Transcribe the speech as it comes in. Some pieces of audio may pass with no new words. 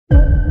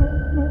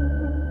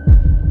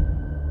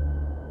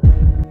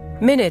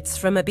Minutes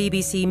from a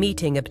BBC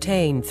meeting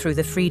obtained through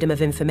the Freedom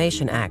of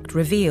Information Act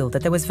reveal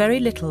that there was very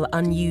little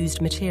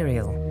unused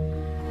material.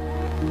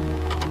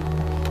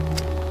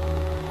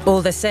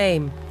 All the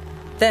same,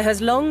 there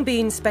has long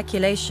been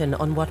speculation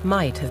on what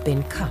might have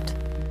been cut.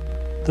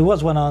 There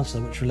was one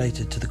answer which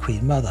related to the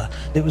Queen Mother.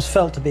 It was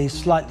felt to be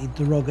slightly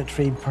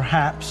derogatory,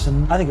 perhaps,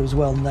 and I think it was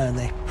well known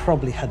they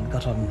probably hadn't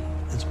got on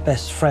as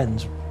best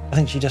friends. I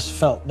think she just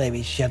felt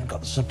maybe she hadn't got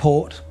the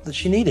support that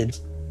she needed.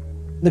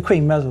 The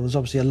Queen Mother was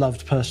obviously a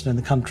loved person in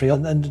the country,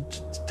 and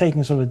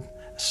taking sort of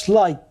a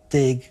slight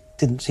dig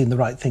didn't seem the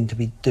right thing to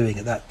be doing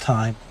at that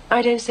time.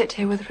 I don't sit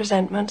here with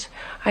resentment.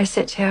 I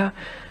sit here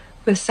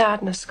with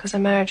sadness because our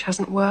marriage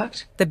hasn't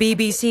worked. The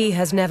BBC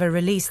has never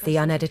released the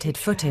unedited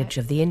footage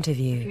of the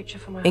interview,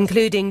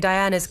 including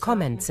Diana's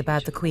comments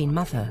about the Queen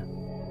Mother.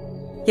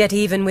 Yet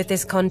even with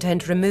this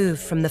content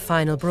removed from the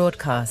final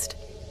broadcast,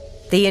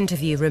 the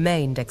interview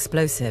remained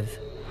explosive.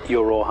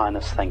 Your Royal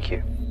Highness, thank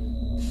you.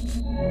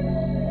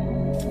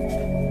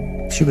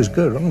 She was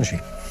good, wasn't she?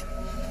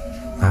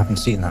 I haven't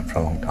seen that for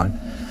a long time.